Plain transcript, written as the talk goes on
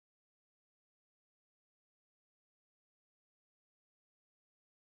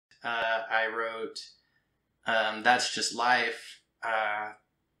I wrote That's Just Life.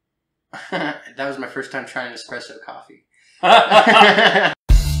 That was my first time trying espresso coffee.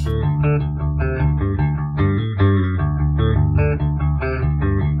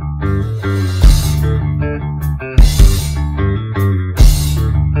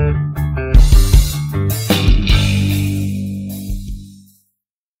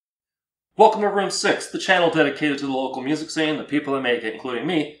 Welcome to Room 6, the channel dedicated to the local music scene, the people that make it, including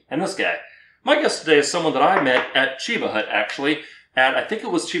me and this guy. My guest today is someone that I met at Chiba Hut, actually, at, I think it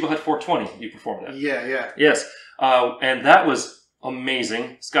was Chiba Hut 420 you performed at. Yeah. Yes, and that was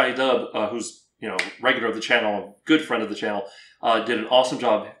amazing. Scotty Dub, who's, regular of the channel, good friend of the channel, did an awesome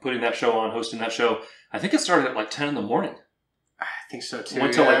job putting that show on, hosting that show. I think it started at like 10 in the morning. I think so too.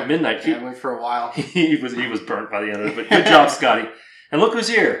 Went till like midnight. Yeah, I went for a while. He was burnt by the end of it, but good job, Scotty. And look who's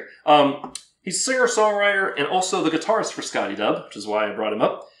here. He's a singer-songwriter and also the guitarist for Scotty Dub, which is why I brought him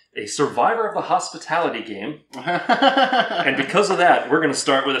up. A survivor of the hospitality game. And because of that, we're going to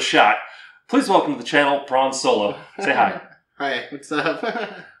start with a shot. Please welcome to the channel, BRON SOLO. Say hi. Hi, what's up?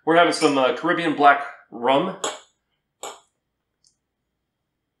 We're having some Caribbean black rum.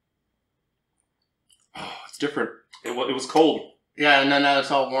 Oh, it's different. It was cold. Yeah, no, it's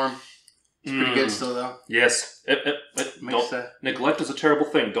all warm. It's pretty good still, though. Yes. Neglect is a terrible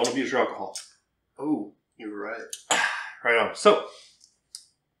thing. Don't abuse your alcohol. Oh, you're right. Right on. So,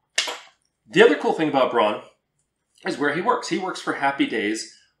 the other cool thing about Bron is where he works. He works for Happy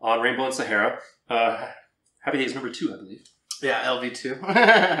Days on Rainbow and Sahara. Happy Days number 2, I believe. Yeah,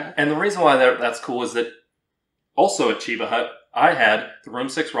 LV2. And the reason why that's cool is that also at Chiba Hut, I had the Room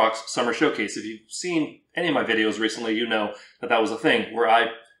 6 Rocks Summer Showcase. If you've seen any of my videos recently, you know that was a thing where I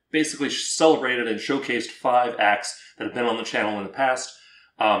basically celebrated and showcased 5 acts that have been on the channel in the past.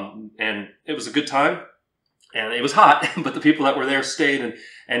 And it was a good time. And it was hot, but the people that were there stayed,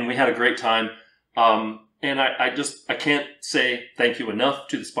 and we had a great time. And I can't say thank you enough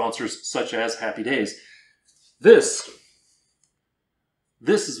to the sponsors such as Happy Days. This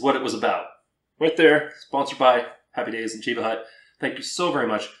is what it was about. Right there, sponsored by Happy Days and Chiba Hut. Thank you so very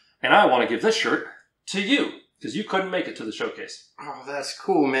much. And I want to give this shirt to you, because you couldn't make it to the showcase. Oh, that's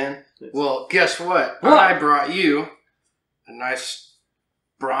cool, man. Yes. Well, guess what? I brought you a nice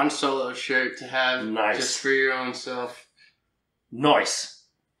BRON SOLO shirt to have just for your own self. Nice.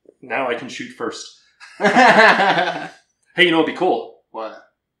 Now I can shoot first. Hey, you know what'd be cool? What?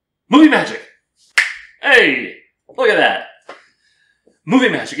 Movie magic! Hey! Look at that. Movie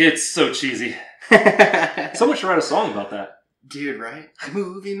magic, it's so cheesy. Someone should write a song about that. Dude, right?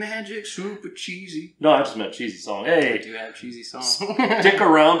 Movie magic, super cheesy. No, I just meant cheesy song. Hey! I do have cheesy songs. Stick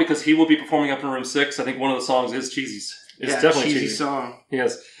around because he will be performing up in Room 6. I think one of the songs is Cheesy's. It's definitely cheesy song.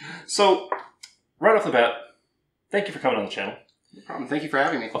 Yes. So, right off the bat, thank you for coming on the channel. No problem. Thank you for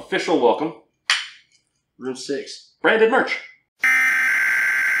having me. Official welcome. Room 6. Branded merch.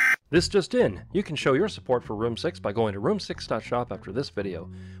 This just in. You can show your support for Room 6 by going to room6.shop after this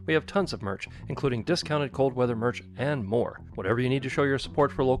video. We have tons of merch, including discounted cold weather merch and more. Whatever you need to show your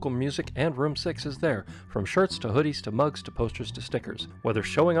support for local music and Room 6 is there, from shirts to hoodies to mugs to posters to stickers. Whether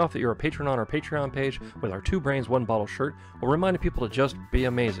showing off that you're a patron on our Patreon page with our 2 Brains 1 Bottle shirt, or reminding people to just be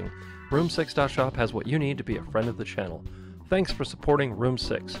amazing, room6.shop has what you need to be a friend of the channel. Thanks for supporting Room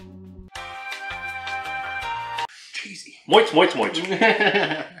 6. Cheesy. Moit.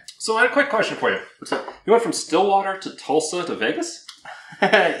 So I had a quick question for you. What's up? You went from Stillwater to Tulsa to Vegas?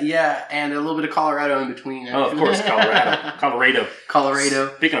 Yeah, and a little bit of Colorado in between. Oh, of course, Colorado.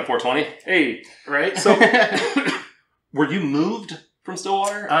 Speaking of 420, hey. Right? So, were you moved from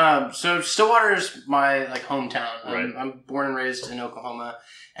Stillwater? So Stillwater is my hometown. Right. I'm born and raised in Oklahoma,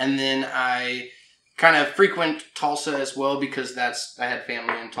 and then I kind of frequent Tulsa as well because I had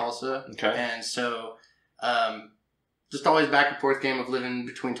family in Tulsa. Okay. And so, just always back and forth game of living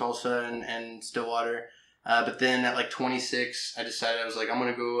between Tulsa and Stillwater. But then at 26, I decided I was I'm going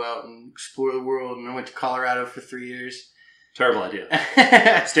to go out and explore the world. And I went to Colorado for 3 years. Terrible idea.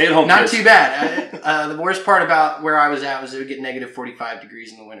 Stay at home. Not kids. too bad. The worst part about where I was at was it would get negative 45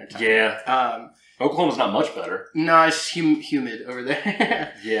 degrees in the wintertime. Yeah. Oklahoma's not much better. No, it's humid over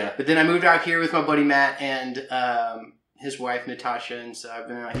there. Yeah. But then I moved out here with my buddy Matt and his wife Natasha. And so I've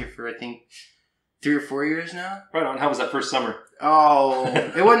been out here for, I think, 3 or 4 years now. Right on. How was that first summer? Oh,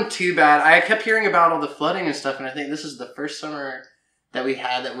 it wasn't too bad. I kept hearing about all the flooding and stuff, and I think this is the first summer that we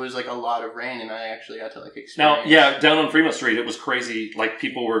had that was a lot of rain, and I actually got to experience. Now, yeah, down on Fremont Street, it was crazy.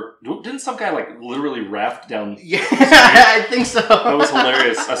 People were didn't some guy literally raft down? Yeah, I think so. That was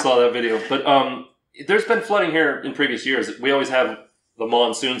hilarious. I saw that video. But there's been flooding here in previous years. We always have the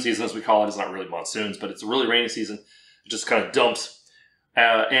monsoon season, as we call it. It's not really monsoons, but it's a really rainy season. It just kind of dumps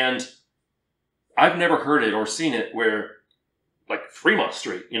And I've never heard it or seen it where, like Fremont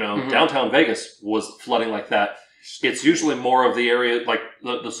Street, downtown Vegas was flooding like that. It's usually more of the area, like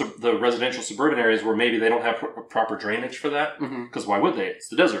the residential suburban areas where maybe they don't have proper drainage for that. Because why would they? It's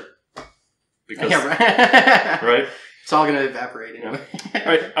the desert. Because, right. Right? It's all going to evaporate anyway. All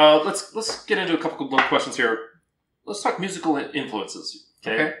right. Let's get into a couple of little questions here. Let's talk musical influences.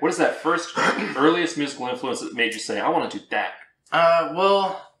 Okay. What is that first earliest musical influence that made you say, I want to do that?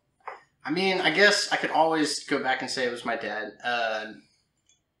 Well, I mean, I guess I could always go back and say it was my dad.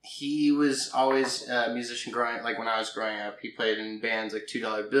 He was always a musician like when I was growing up. He played in bands like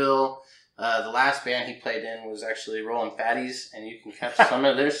 $2 Bill. The last band he played in was actually Rollin' Fatties, and you can catch some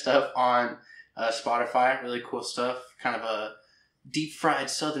of their stuff on Spotify. Really cool stuff. Kind of a deep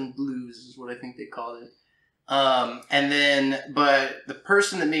fried Southern blues is what I think they called it. But the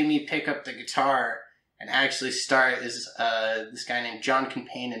person that made me pick up the guitar and actually start is this guy named John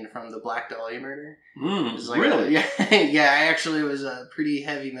Campaign from the Black Dahlia Murder. Really? Yeah, I actually was a pretty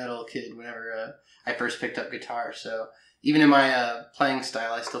heavy metal kid whenever I first picked up guitar. So even in my playing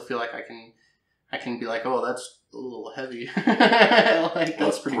style, I still feel like I can be like, oh, that's a little heavy. Like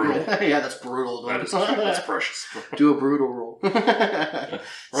that's pretty brutal. Good. Yeah, that's brutal. That's precious. Do a brutal roll. So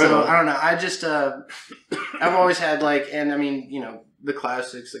I don't know. I just I've always had and I mean the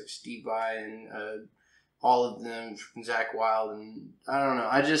classics like Steve Vai and all of them, Zach Wilde, and I don't know.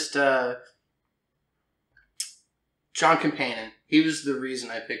 I just John Campaign. He was the reason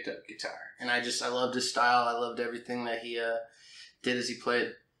I picked up guitar, and I loved his style. I loved everything that he did as he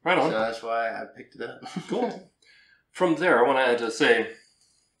played. Right on. So that's why I picked it up. Cool. From there, I want to say,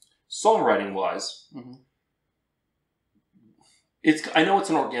 songwriting-wise, I know it's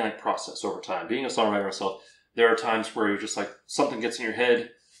an organic process over time. Being a songwriter myself, there are times where you're just like, something gets in your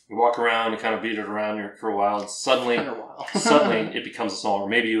head, you walk around, you kind of beat it around for a while, and suddenly it becomes a song. Or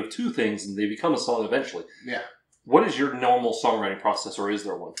maybe you have two things, and they become a song eventually. Yeah. What is your normal songwriting process, or is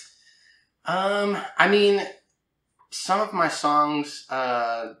there one? I mean, some of my songs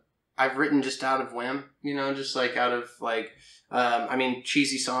I've written just out of whim, just like out of I mean,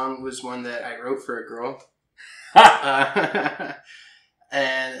 Cheesy Song was one that I wrote for a girl.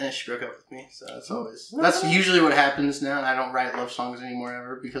 And she broke up with me, so that's usually what happens now, and I don't write love songs anymore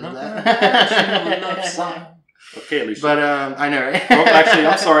ever because of that. Okay, Alicia. But I know, right? Well, actually,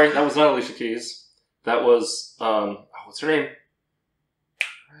 I'm sorry, that was not Alicia Keys. That was what's her name?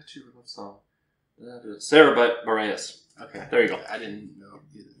 Song. Sarah Bareilles. Okay, there you go. I didn't know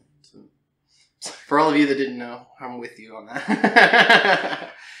either. So, for all of you that didn't know, I'm with you on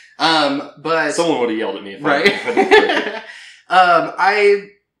that. But someone would have yelled at me if right. I didn't.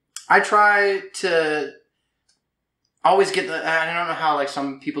 I try to always get I don't know how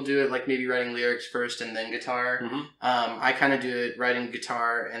some people do it, maybe writing lyrics first and then guitar. I kind of do it writing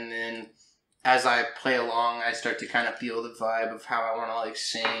guitar, and then as I play along, I start to kind of feel the vibe of how I want to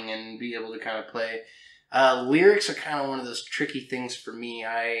sing and be able to kind of play. Lyrics are kind of one of those tricky things for me.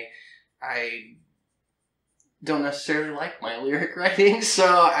 I don't necessarily like my lyric writing, so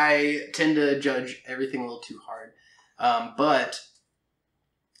I tend to judge everything a little too hard. But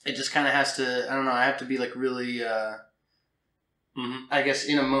it just kind of has to, I don't know, I have to be really, I guess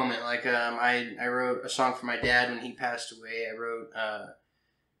in a moment. I wrote a song for my dad when he passed away. I wrote,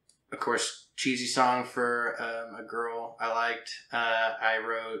 of course, Cheesy Song for a girl I liked. I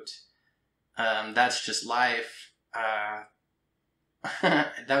wrote That's Just Life. That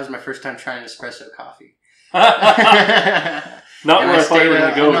was my first time trying espresso coffee. Not where I thought you were going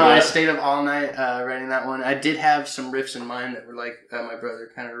to go with that. I stayed up all night writing that one. I did have some riffs in mind that were my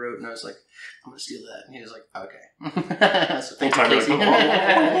brother kind of wrote, and I was like, I'm going to steal that. And he was like, okay. So thank you, Casey.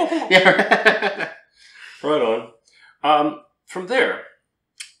 Yeah. Right on. From there,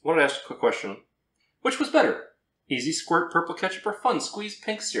 I want to ask a quick question. Which was better? Easy Squirt Purple Ketchup or Fun Squeeze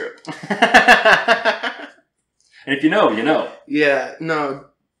Pink Syrup? And if you know, you know. Yeah, no.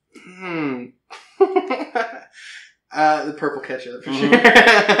 The purple ketchup for sure.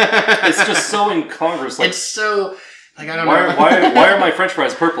 It's just so incongruous. It's so I don't know. Why are my French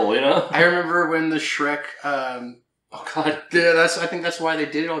fries purple? I remember when the Shrek. Oh God. Yeah, I think that's why they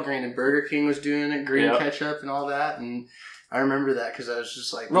did it all green. And Burger King was doing it green ketchup and all that. And I remember that because I was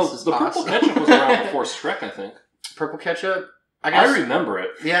just like, this is awesome. Purple ketchup was around before Shrek, I think. Purple ketchup. I remember it.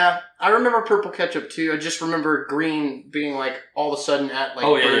 Yeah, I remember purple ketchup too. I just remember green being all of a sudden at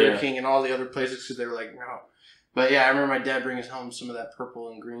Burger King and all the other places because they were like, no. But yeah, I remember my dad bringing home some of that purple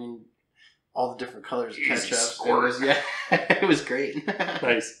and green, all the different colors of ketchup. It was great.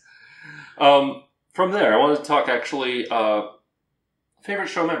 Nice. From there, I wanted to talk actually favorite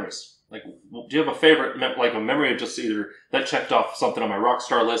show memories. Like, do you have a favorite, like a memory of just either that checked off something on my rock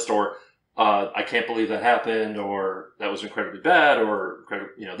star list, or I can't believe that happened, or that was incredibly bad, or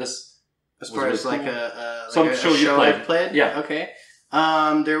this. As far as really like cool. a show I've played? Yeah. Okay.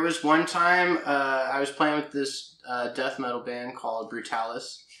 There was one time I was playing with this death metal band called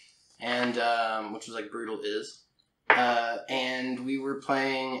Brutalis, and which was like Brutal Is. And we were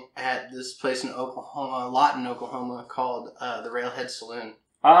playing at this place in Oklahoma, Lawton, Oklahoma, called the Railhead Saloon.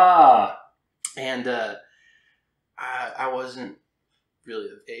 Ah. And I wasn't really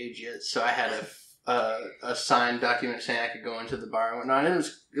of age yet, so I had a signed document saying I could go into the bar and whatnot. And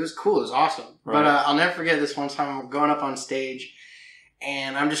it was cool. It was awesome. Right. But I'll never forget this one time. I'm going up on stage,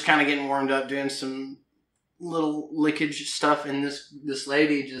 and I'm just kind of getting warmed up, doing some little lickage stuff, and this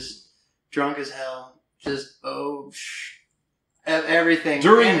lady just drunk as hell, just everything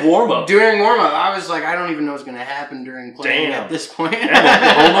during warm up. During warm up, I was like, I don't even know what's going to happen during playing at this point.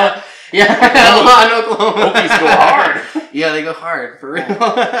 Oklahoma. Yeah, Oklahoma. Hokies go hard. Yeah, they go hard for real.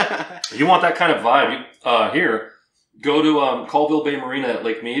 You want that kind of vibe? Here, go to Colville Bay Marina at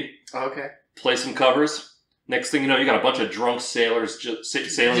Lake Mead. Okay. Play some covers. Next thing you know, you got a bunch of drunk sailors,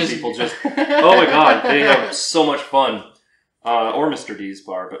 sailing people. Just oh my god, they have so much fun. Or Mr. D's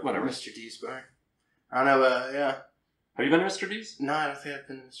bar, but whatever. Mr. D's bar. I don't know. Yeah. Have you been to Mr. D's? No, I don't think I've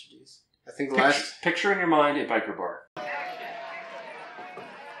been to Mr. D's. I think picture in your mind a biker bar.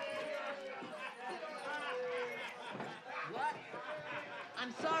 What?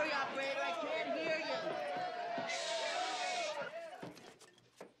 I'm sorry, operator, I can't hear you.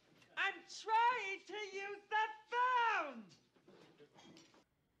 I'm trying to use the phone.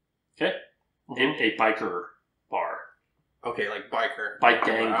 Okay, a biker bar. Okay, like biker. Bike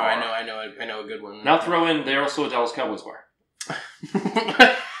gang bar. I know a good one. Now throw in, they're also a Dallas Cowboys bar.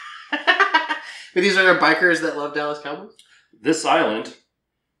 But these are bikers that love Dallas Cowboys? This island,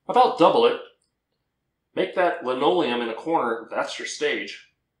 about double it. Make that linoleum in a corner, that's your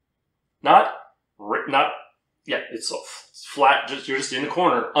stage. It's flat, you're just in the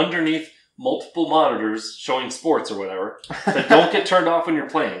corner, underneath multiple monitors showing sports or whatever, that don't get turned off when you're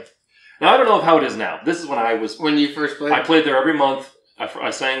playing. Now, I don't know how it is now. This is when I was... When you first played? I played there every month. I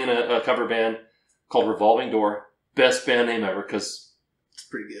sang in a cover band called Revolving Door. Best band name ever, because... It's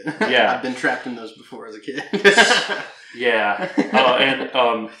pretty good. Yeah. I've been trapped in those before as a kid. Yeah.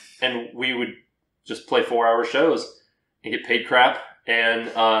 And we would just play 4-hour shows and get paid crap.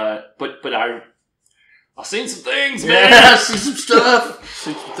 And but I've seen some things, man. Yeah, I've seen some stuff.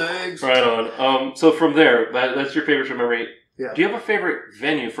 Seen some things. Right on. So from there, that's your favorite memory. Yeah. Do you have a favorite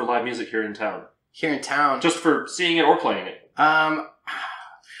venue for live music here in town? Here in town? Just for seeing it or playing it? I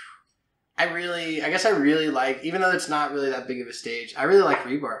guess I really like, even though it's not really that big of a stage, I really like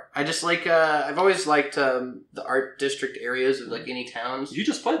Rebar. I just like, I've always liked the art district areas of like any towns. You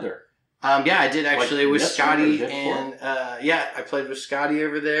just played there. Yeah, I did actually with Scotty, and I played with Scotty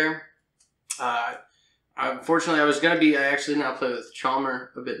over there. Unfortunately, I actually now play with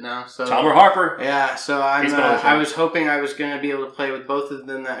Chalmer a bit now. So Chalmer Harper. Yeah, so I was hoping I was going to be able to play with both of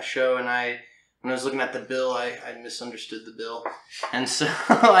them that show, and when I was looking at the bill, I misunderstood the bill, and so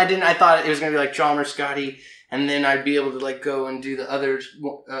I thought it was going to be like Chalmer, Scotty, and then I'd be able to like go and do the other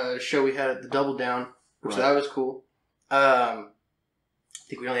show we had at the Double Down, which that was cool. I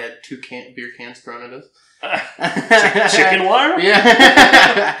think we only had 2 beer cans thrown at us. Chicken wire?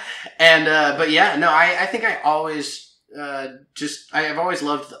 Yeah. And, but yeah, no, I think I always, I've always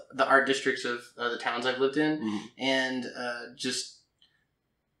loved the art districts of the towns I've lived in, and, just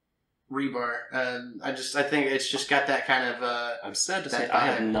Rebar. I think it's just got that kind of, I'm sad to say I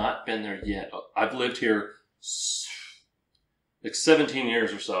have not been there yet. I've lived here like 17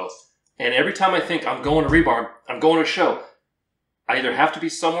 years or so, and every time I think I'm going to Rebar, I'm going to a show, I either have to be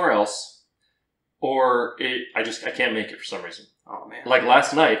somewhere else, or I can't make it for some reason. Oh man! Like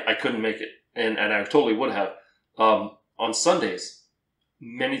last night, I couldn't make it, and I totally would have. On Sundays,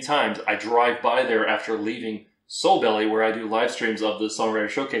 many times I drive by there after leaving Soul Belly, where I do live streams of the Songwriter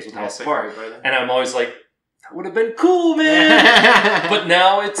Showcase with House Park, and I'm always like, that would have been cool, man. But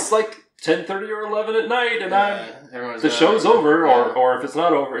now it's like 10:30 or 11 at night, and the show's over, or if it's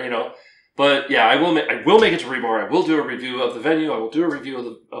not over, But yeah, I will make it to Rebar. I will do a review of the venue. I will do a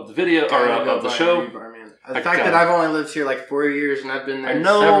review of the video or of the show. Rebar, man. The fact that I've only lived here like 4 years and I've been there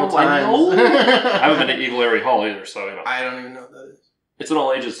several times. I know. I haven't been to Eagle Airy Hall either, so I don't even know what that is. It's an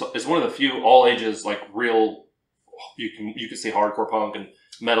all ages. It's one of the few all ages like real. You can see hardcore punk and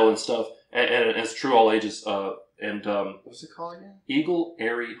metal and stuff, and it's true all ages. What's it called again? Eagle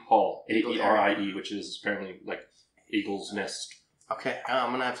Airy Hall, AERIE, which is apparently like Eagle's Nest. Okay,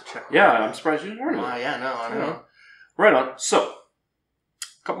 I'm gonna have to check. Yeah, I'm surprised you didn't heard of it. Yeah, no, I know. Right on. So,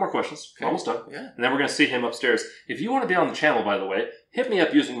 A couple more questions. Okay. Almost done. Yeah. And then we're going to see him upstairs. If you want to be on the channel, by the way, hit me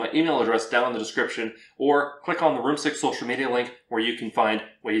up using my email address down in the description, or click on the Room 6 social media link where you can find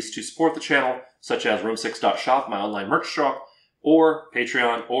ways to support the channel, such as room6.shop, my online merch shop, or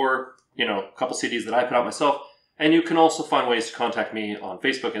Patreon, or, a couple CDs that I put out myself. And you can also find ways to contact me on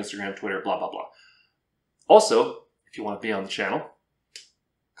Facebook, Instagram, Twitter, blah, blah, blah. Also, if you want to be on the channel,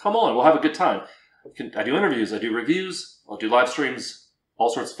 come on, we'll have a good time. I do interviews, I do reviews, I'll do live streams, all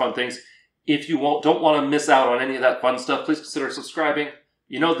sorts of fun things. If you don't want to miss out on any of that fun stuff, please consider subscribing.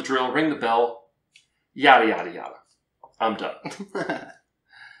 You know the drill, ring the bell, yada, yada, yada. I'm done.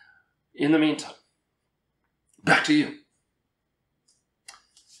 In the meantime, back to you.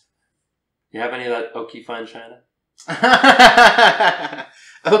 You have any of that Okie Fine China?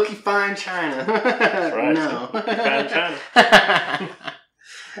 Okie Fine China. That's right. No. Fine China.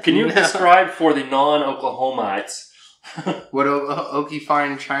 Can you describe for the non-Oklahomites what Okie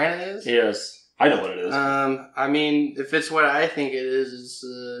Fine China is? Yes, I know what it is. I mean, if it's what I think it is, it's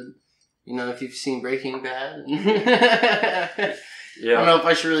if you've seen Breaking Bad. I don't know if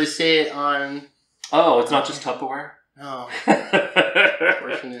I should really say it on. Oh, it's not just Tupperware? No.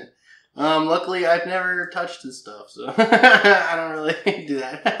 Unfortunate. Luckily, I've never touched this stuff, so I don't really do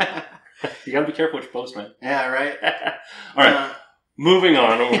that. You gotta be careful what you post, man. Yeah, right? All right, moving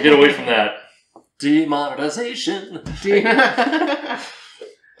on. We'll get away from that. Demonetization.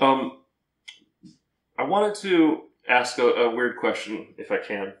 I wanted to ask a weird question, if I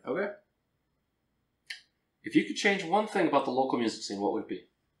can. Okay. If you could change one thing about the local music scene, what would it be?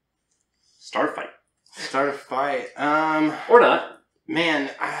 Start a fight. Start a fight. Or not. Man,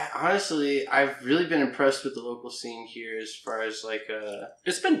 I've really been impressed with the local scene here as far as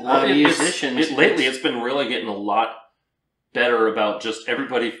it's been musicians. Lately, it's been really getting a lot better about just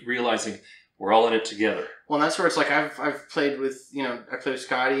everybody realizing we're all in it together. Well, and that's where it's like I've played with I played with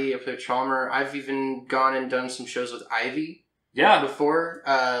Scotty, I played with Chalmer. I've even gone and done some shows with Ivy. Yeah. Before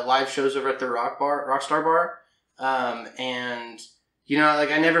live shows over at the Rockstar Bar, and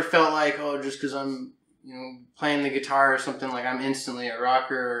I never felt like just because I'm playing the guitar or something, like I'm instantly a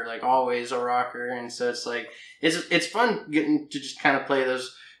rocker, or like always a rocker. And so it's like it's fun getting to just kind of play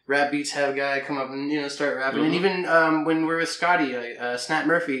those rap beats, have a guy come up and start rapping. Mm-hmm. And even when we're with Scotty, Snap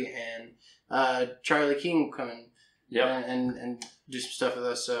Murphy and Charlie King will come in, and do some stuff with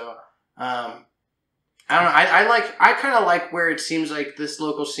us. So I don't know, I kind of like where it seems like this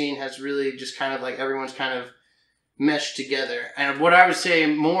local scene has really just kind of like everyone's kind of meshed together. And what I would say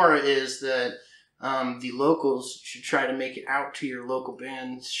more is that the locals should try to make it out to your local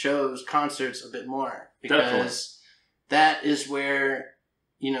bands, shows, concerts a bit more. Because that is where,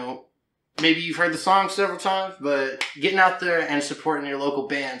 maybe you've heard the song several times, but getting out there and supporting your local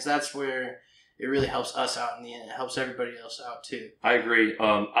bands, that's where it really helps us out in the end. It helps everybody else out too. I agree.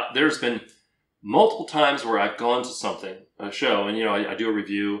 There's been multiple times where I've gone to a show, and, I do a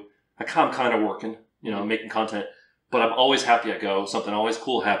review. I'm kind of working, making content, but I'm always happy I go. Something always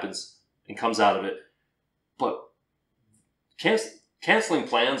cool happens and comes out of it. But canceling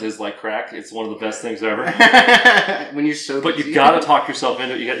plans is like crack. It's one of the best things ever. When you're so But busy. you got to talk yourself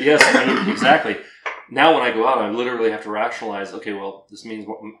into it. Exactly. Now when I go out, I literally have to rationalize, okay, well, this means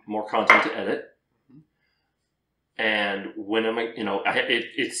more content to edit. And when I'm,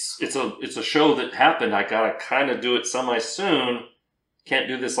 it's a show that happened. I got to kind of do it semi-soon. Can't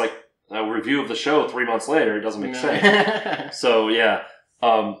do this like a review of the show 3 months later. It doesn't make sense. So, yeah.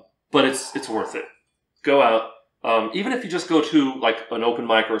 But it's worth it. Go out. Even if you just go to like an open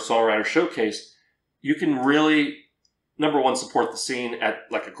mic or a songwriter showcase, you can really, number one, support the scene at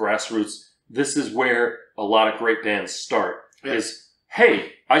like a grassroots. This is where a lot of great bands start. Yeah. Is,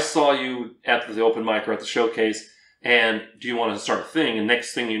 hey, I saw you at the open mic or at the showcase, and do you want to start a thing? And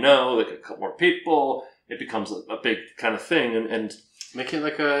next thing you know, like a couple more people, it becomes a big kind of thing, and make it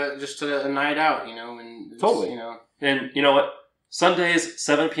like just a night out, and totally, And you know what? Sundays,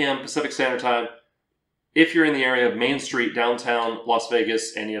 7 p.m. Pacific Standard Time. If you're in the area of Main Street, downtown Las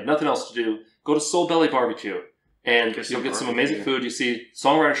Vegas, and you have nothing else to do, go to Soul Belly Barbecue, and you'll get some amazing food. You see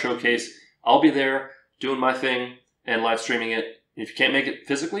Songwriter Showcase. I'll be there doing my thing and live streaming it. If you can't make it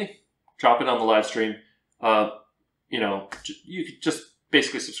physically, drop it on the live stream. You could just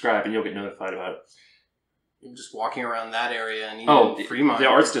basically subscribe, and you'll get notified about it. You're just walking around that area, and even Fremont, the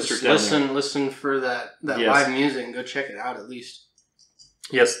Arts District. Listen for that live music, and go check it out at least.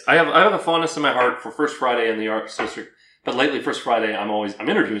 Yes, I have a fondness in my heart for First Friday in the Arts District, but lately First Friday I'm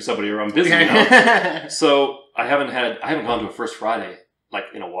interviewing somebody or I'm busy now. So I haven't gone to a First Friday like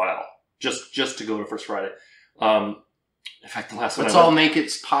in a while, just to go to First Friday. In fact, the last one. Let's all make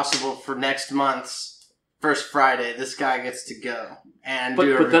it possible for next month's first Friday, this guy gets to go and But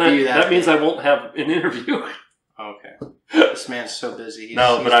do a then review that means I won't have an interview. Okay. This man's so busy.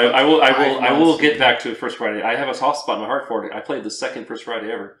 But I will get back to First Friday. I have a soft spot in my heart for it. I played the second First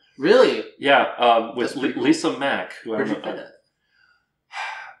Friday ever. Really? Yeah, with Cool. Lisa Mack. Who Where'd I you don't play know. that?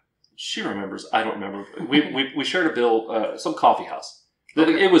 She remembers. I don't remember. We shared a bill, some coffee house.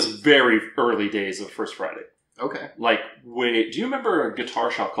 Okay. It was very early days of First Friday. Okay. Like, do you remember a guitar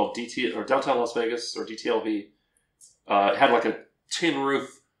shop called DT or Downtown Las Vegas or DTLV? It had like a tin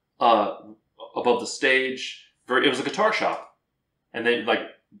roof above the stage. It was a guitar shop, and they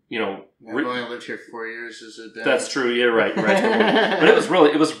I've only lived here 4 years. Has it been? That's true. Yeah, right. But it was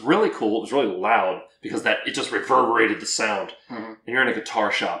really cool. It was really loud because it just reverberated the sound. Mm-hmm. And you're in a guitar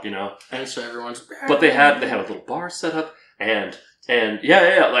shop, And so everyone's. But they had a little bar set up, and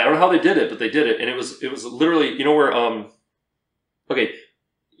yeah. Like, I don't know how they did it, but they did it, and it was literally where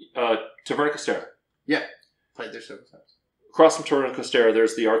Taverna Costera. Yeah, played there several times. Across from Taverna Costera,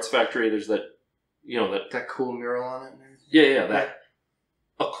 there's the Arts Factory. There's that that cool mural on it. And everything. Yeah, that.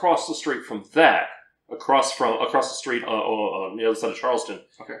 Across the street from that, across the street on the other side of Charleston,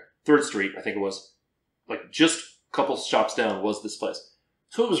 3rd Street, I think it was, like just a couple shops down was this place.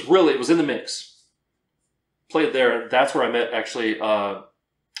 So it was in the mix. Played there. That's where I met actually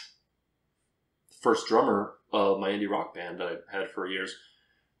first drummer of my indie rock band that I had for years,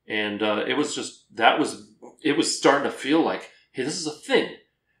 and it was starting to feel like, hey, this is a thing.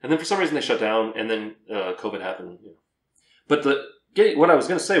 And then for some reason they shut down, and then COVID happened. But what I was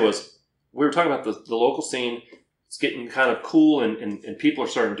going to say was, we were talking about the local scene. It's getting kind of cool, and people are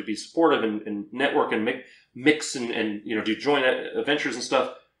starting to be supportive and network and mix and do joint adventures and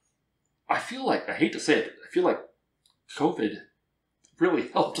stuff. I feel like, I hate to say it, but I feel like COVID really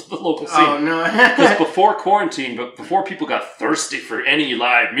helped the local scene. Oh, no. Because before quarantine, but before people got thirsty for any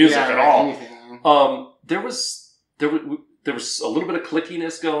live music at all, anything. There was a little bit of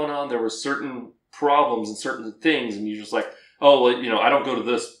clickiness going on. There were certain problems and certain things, and you're just like, oh, well, I don't go to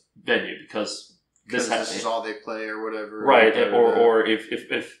this venue because this is all they play or whatever. Right, or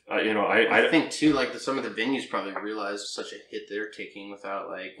if I think too, like some of the venues probably realize such a hit they're taking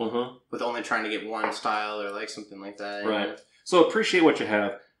without with only trying to get one style or like something like that. Right. So appreciate what you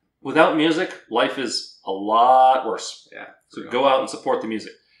have. Without music, life is a lot worse. Yeah. So go out and support the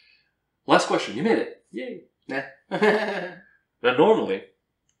music. Last question. You made it. Yay. Yeah. Now normally,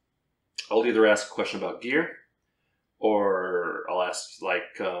 I'll either ask a question about gear, or I'll ask,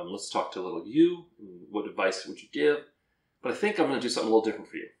 let's talk to little you. What advice would you give? But I think I'm going to do something a little different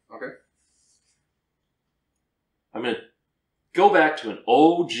for you. Okay. I'm going to go back to an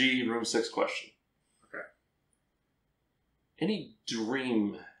OG Room 6 question. Okay. Any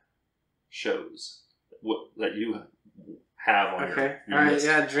dream shows that you have on your list?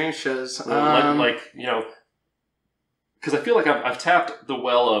 Yeah, dream shows. Because I feel like I've tapped the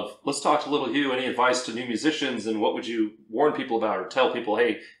well of, let's talk to little you, any advice to new musicians, and what would you warn people about or tell people,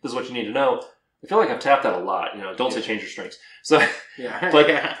 hey, this is what you need to know. I feel like I've tapped that a lot. Don't say change your strings. So,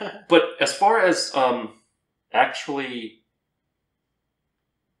 but as far as actually,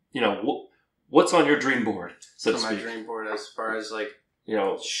 what's on your dream board, so to speak? My dream board as far as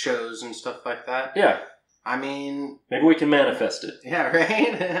shows and stuff like that? Yeah. I mean... Maybe we can manifest it. Yeah,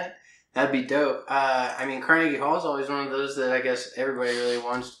 right? That'd be dope. Carnegie Hall is always one of those that I guess everybody really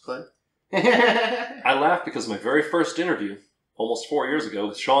wants to play. I laugh because my very first interview, almost 4 years ago,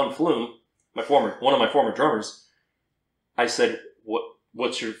 with Sean Flume, one of my former drummers, I said,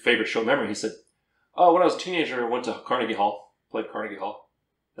 what's your favorite show memory? He said, oh, when I was a teenager, I went to Carnegie Hall, played Carnegie Hall,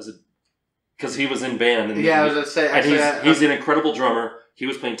 because he was in band. And I was going to say. And he's an incredible drummer. He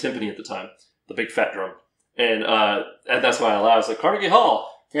was playing timpani at the time, the big fat drum. And that's why I laughed. I was like, Carnegie Hall.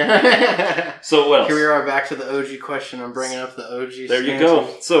 So what else? Here we are back to the OG question. I'm bringing up the OG. There you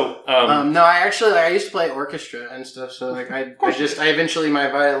go. So no, I used to play orchestra and stuff. So I eventually my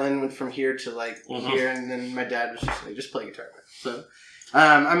violin went from here to here, and then my dad was just like, just play guitar. So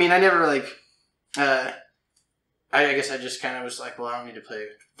I never I guess I just kind of was like, well, I don't need to play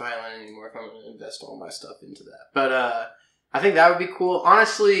violin anymore if I'm going to invest all my stuff into that. But I think that would be cool.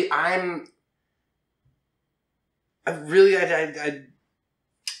 Honestly, I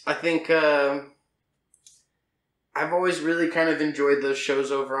think I've always really kind of enjoyed those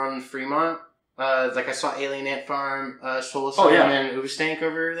shows over on Fremont. I saw Alien Ant Farm, Soul Asylum, and Ubestank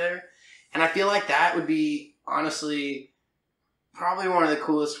over there. And I feel like that would be, honestly, probably one of the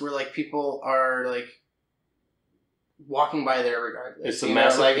coolest where, people are, walking by there regardless. It's a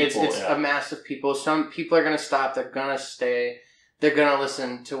massive people. It's a massive people. Some people are going to stop. They're going to stay. They're going to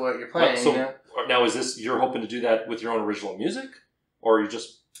listen to what you're playing. Now, is this, you're hoping to do that with your own original music? Or you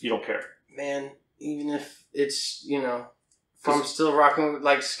don't care? Man, even if it's, you know, if I'm still rocking with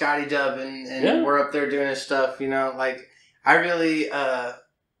like Scotty Dub and we're up there doing his stuff, you know, like I really,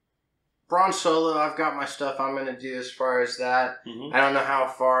 BRON SOLO, I've got my stuff I'm going to do as far as that. I don't know how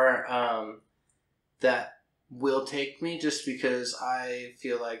far that will take me, just because I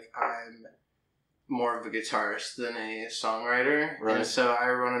feel like I'm more of a guitarist than a songwriter. Right. And so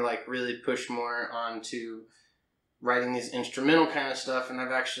I want to like really push more onto writing these instrumental kind of stuff. And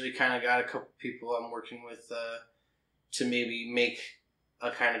I've actually kind of got a couple people I'm working with to maybe make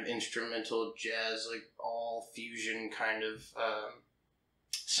a kind of instrumental jazz, like all fusion kind of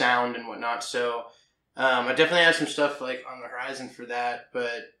sound and whatnot. So I definitely have some stuff like on the horizon for that.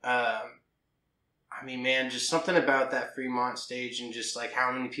 But I mean, man, just something about that Fremont stage and just like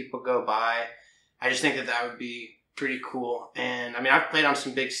how many people go by. I just think that that would be pretty cool. And I mean, I've played on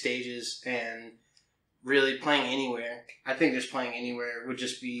some big stages, and really playing anywhere. I think just playing anywhere would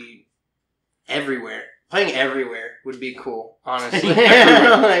just be everywhere. Playing everywhere would be cool, honestly.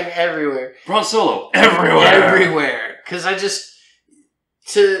 Like everywhere. BRON SOLO, everywhere. Everywhere. Because I just,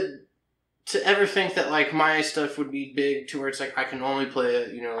 to ever think that like my stuff would be big to where it's like I can only play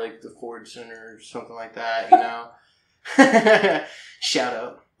it, you know, like the Ford Center or something like that, you know. Shout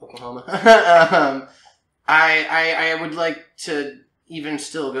out Oklahoma. I would like to even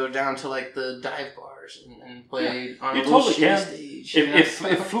still go down to like the dive bars and play on a little stage. If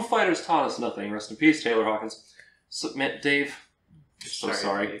Foo Fighters taught us nothing, rest in peace, Taylor Hawkins. Dave, so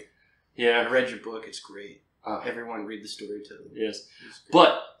sorry. Dave. Yeah, I read your book. It's great. Everyone read the story too. Yes,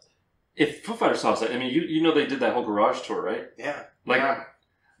 but if Foo Fighters taught us that, I mean, you know they did that whole garage tour, right? Yeah. Like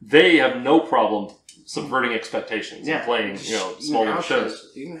they have no problem subverting expectations and playing, you know, small little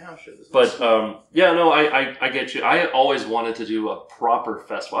shows. Even house shows. But yeah, no, I get you. I always wanted to do a proper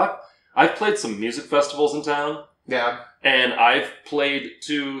festival. I've played some music festivals in town. Yeah. And I've played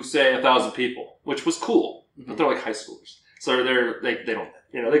to say 1,000 people, which was cool. But they're like high schoolers, so they don't,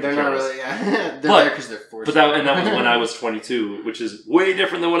 you know, they're not really. Yeah. They're there because they're forced. But that was when I was 22, which is way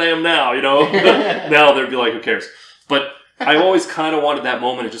different than what I am now. You know, now they'd be like, who cares? But I always kind of wanted that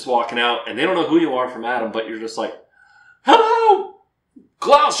moment of just walking out, and they don't know who you are from Adam, but you're just like, hello,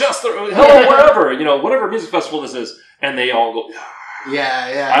 Gloucester, hello, wherever, you know, whatever music festival this is, and they all go,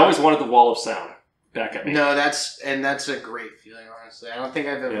 yeah. I always wanted the wall of sound back at me. No, that's a great feeling, honestly. I don't think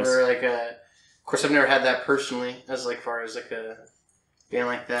I've ever of course, I've never had that personally, as like far as like a band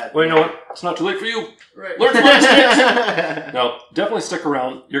like that. Well, you know what? It's not too late for you. Right. Learn from my mistakes. No, definitely stick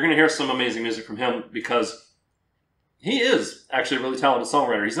around. You're going to hear some amazing music from him because he is actually a really talented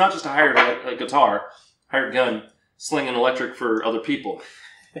songwriter. He's not just a hired guitar, hired gun, slinging electric for other people.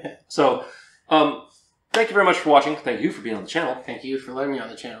 So, thank you very much for watching. Thank you for being on the channel. Thank you for letting me on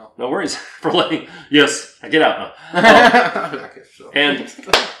the channel. No worries for letting. Yes, I get out now. And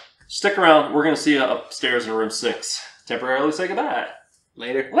stick around. We're going to see you upstairs in room 6. Temporarily say goodbye.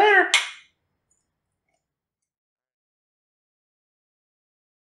 Later.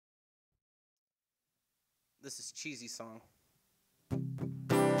 This is cheesy song.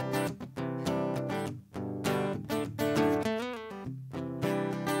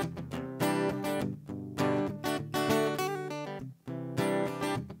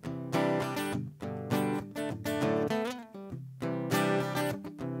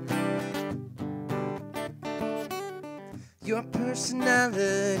 Your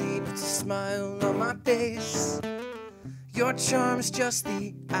personality puts a smile on my face. Your charm is just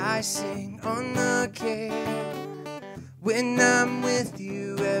the icing on the cake. When I'm with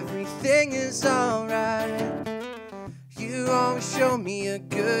you, everything is alright. You always show me a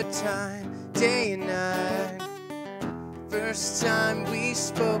good time, day and night. First time we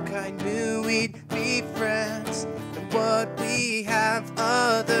spoke, I knew we'd be friends. And what we have,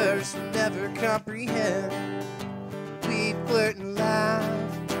 others will never comprehend. We flirt and laugh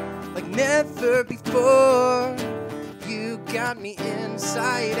like never before. You got me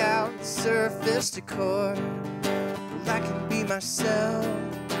inside out, surface to core. Well, I can be myself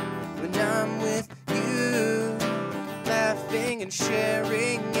when I'm with you, laughing and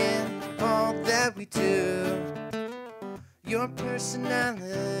sharing in all that we do. Your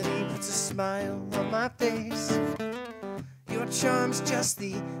personality puts a smile on my face. Your charm's just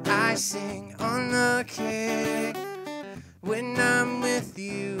the icing on the cake. When I'm with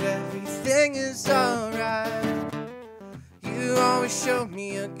you, everything is alright. You always show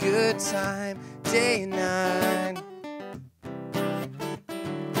me a good time, day and night.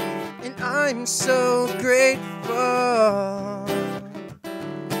 And I'm so grateful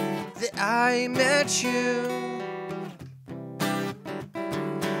that I met you.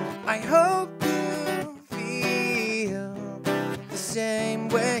 I hope you feel the same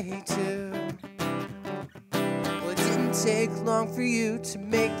way too. for you to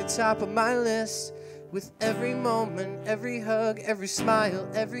make the top of my list. With every moment, every hug, every smile,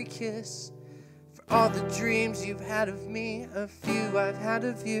 every kiss. For all the dreams you've had of me, a few I've had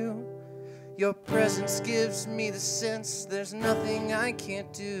of you. Your presence gives me the sense there's nothing I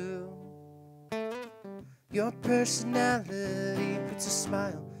can't do. Your personality puts a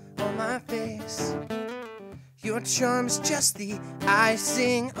smile on my face. Your charm's just the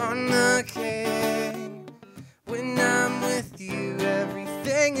icing on the cake. When I'm with you,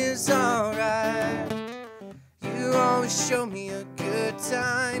 everything is alright. You always show me a good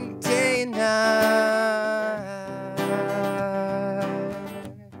time, day and night.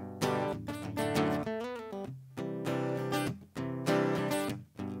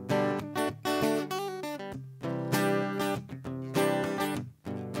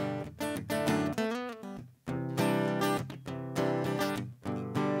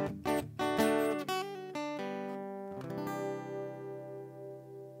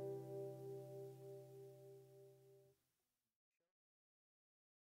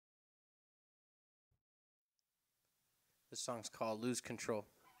 This song's called Lose Control.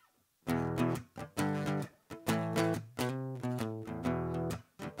 I'm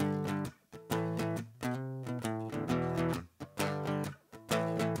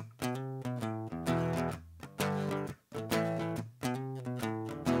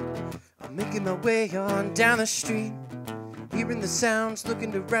making my way on down the street, hearing the sounds,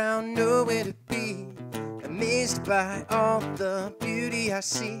 looking around, nowhere to be. Amazed by all the beauty I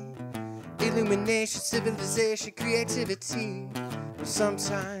see. Illumination, civilization, creativity.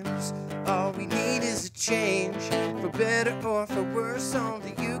 Sometimes all we need is a change, for better or for worse,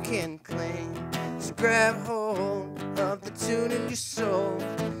 only you can claim. So grab hold of the tune in your soul,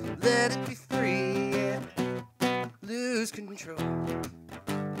 let it be free and lose control.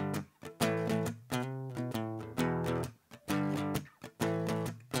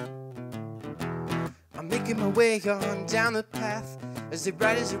 I'm making my way on down the path. Is it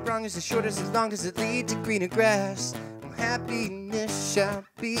right, is it wrong, is it short, is it long, does it lead to greener grass? Oh, happiness shall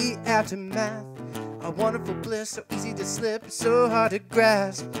be aftermath. A wonderful bliss, so easy to slip, so hard to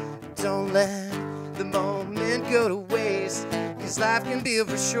grasp. Don't let the moment go to waste, 'cause life can be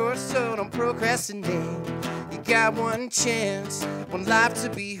over short, so don't procrastinate. You got one chance, one life to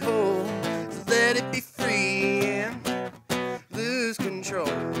behold, so let it be free and lose control.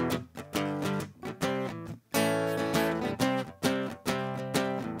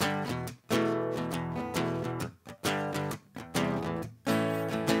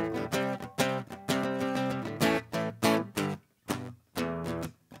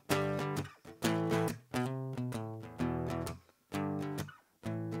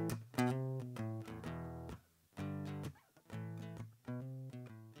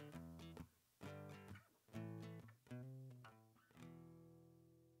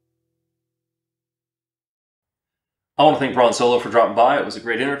 I want to thank BRON SOLO for dropping by. It was a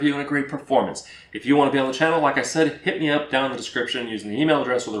great interview and a great performance. If you want to be on the channel, like I said, hit me up down in the description using the email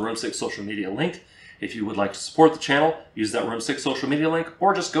address or the Room 6 social media link. If you would like to support the channel, use that Room 6 social media link,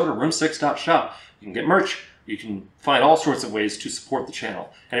 or just go to room6.shop. You can get merch. You can find all sorts of ways to support the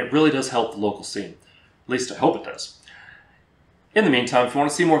channel, and it really does help the local scene. At least I hope it does. In the meantime, if you want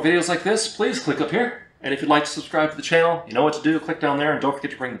to see more videos like this, please click up here. And if you'd like to subscribe to the channel, you know what to do. Click down there, and don't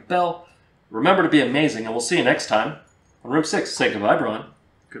forget to ring the bell. Remember to be amazing, and we'll see you next time on Room 6. Say goodbye, Bron.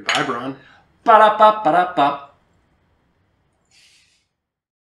 Goodbye, Bron. Ba-da-ba-ba-da-ba.